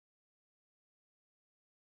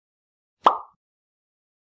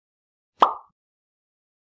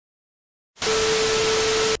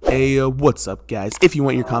Hey, what's up guys? If you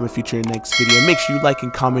want your comment featured in the next video, make sure you like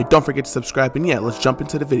and comment, don't forget to subscribe, and yeah, let's jump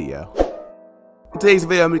into the video. In today's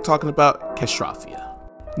video, I'm going to be talking about Catastrophia.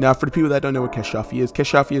 Now, for the people that don't know what Catastrophia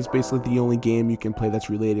is basically the only game you can play that's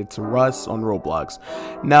related to Rust on Roblox.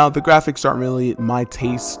 Now, the graphics aren't really my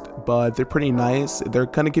taste, but they're pretty nice. They're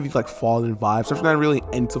going to give you like Fallen vibes. I'm not really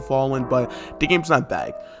into Fallen, but the game's not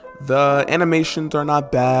bad. The animations are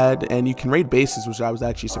not bad, and you can raid bases, which I was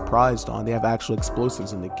actually surprised on. They have actual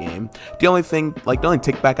explosives in the game. The only thing, the only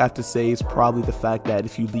take back I have to say is probably the fact that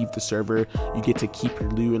if you leave the server, you get to keep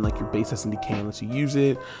your loot, and your base doesn't decay unless you use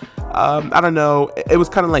it. I don't know. It was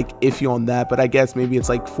kind of iffy on that, but I guess maybe it's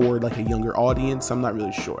for a younger audience. I'm not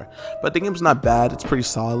really sure. But the game's not bad. It's pretty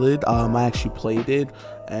solid. I actually played it,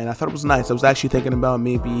 and I thought it was nice. I was actually thinking about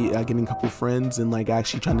maybe getting a couple friends and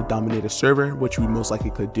actually trying to dominate a server, which we most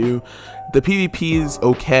likely could do. The PvP is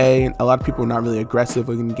okay. A lot of people are not really aggressive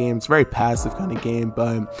in the game. It's a very passive kind of game,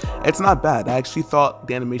 but it's not bad. I actually thought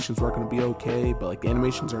the animations were going to be okay, but the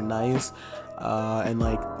animations are nice. And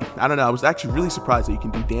I don't know, I was actually really surprised that you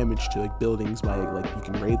can do damage to buildings by you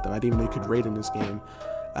can raid them. I didn't even know you could raid in this game.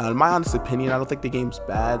 In my honest opinion, I don't think the game's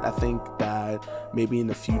bad. I think that maybe in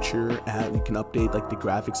the future you can update the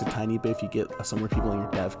graphics a tiny bit if you get some more people on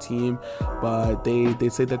your dev team. But they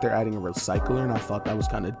say that they're adding a recycler, and I thought that was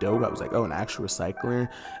kind of dope. I was like, oh, an actual recycler.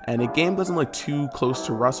 And the game doesn't look too close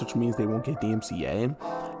to Rust, which means they won't get DMCA.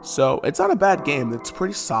 So it's not a bad game. It's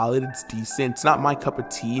pretty solid. It's decent. It's not my cup of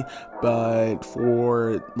tea, but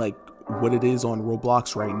for what it is on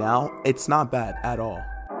Roblox right now, it's not bad at all.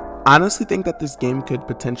 I honestly think that this game could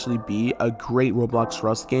potentially be a great Roblox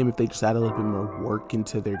Rust game if they just add a little bit more work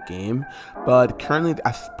into their game. But currently,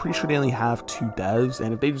 I'm pretty sure they only have 2 devs,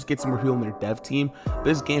 and if they just get some more people on their dev team,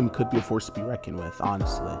 this game could be a force to be reckoned with,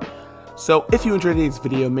 honestly. So if you enjoyed today's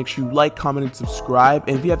video, make sure you like, comment, and subscribe.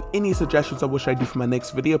 And if you have any suggestions of what should I do for my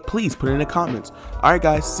next video, please put it in the comments. Alright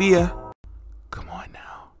guys, see ya. Come on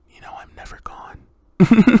now, I'm never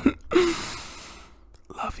gone.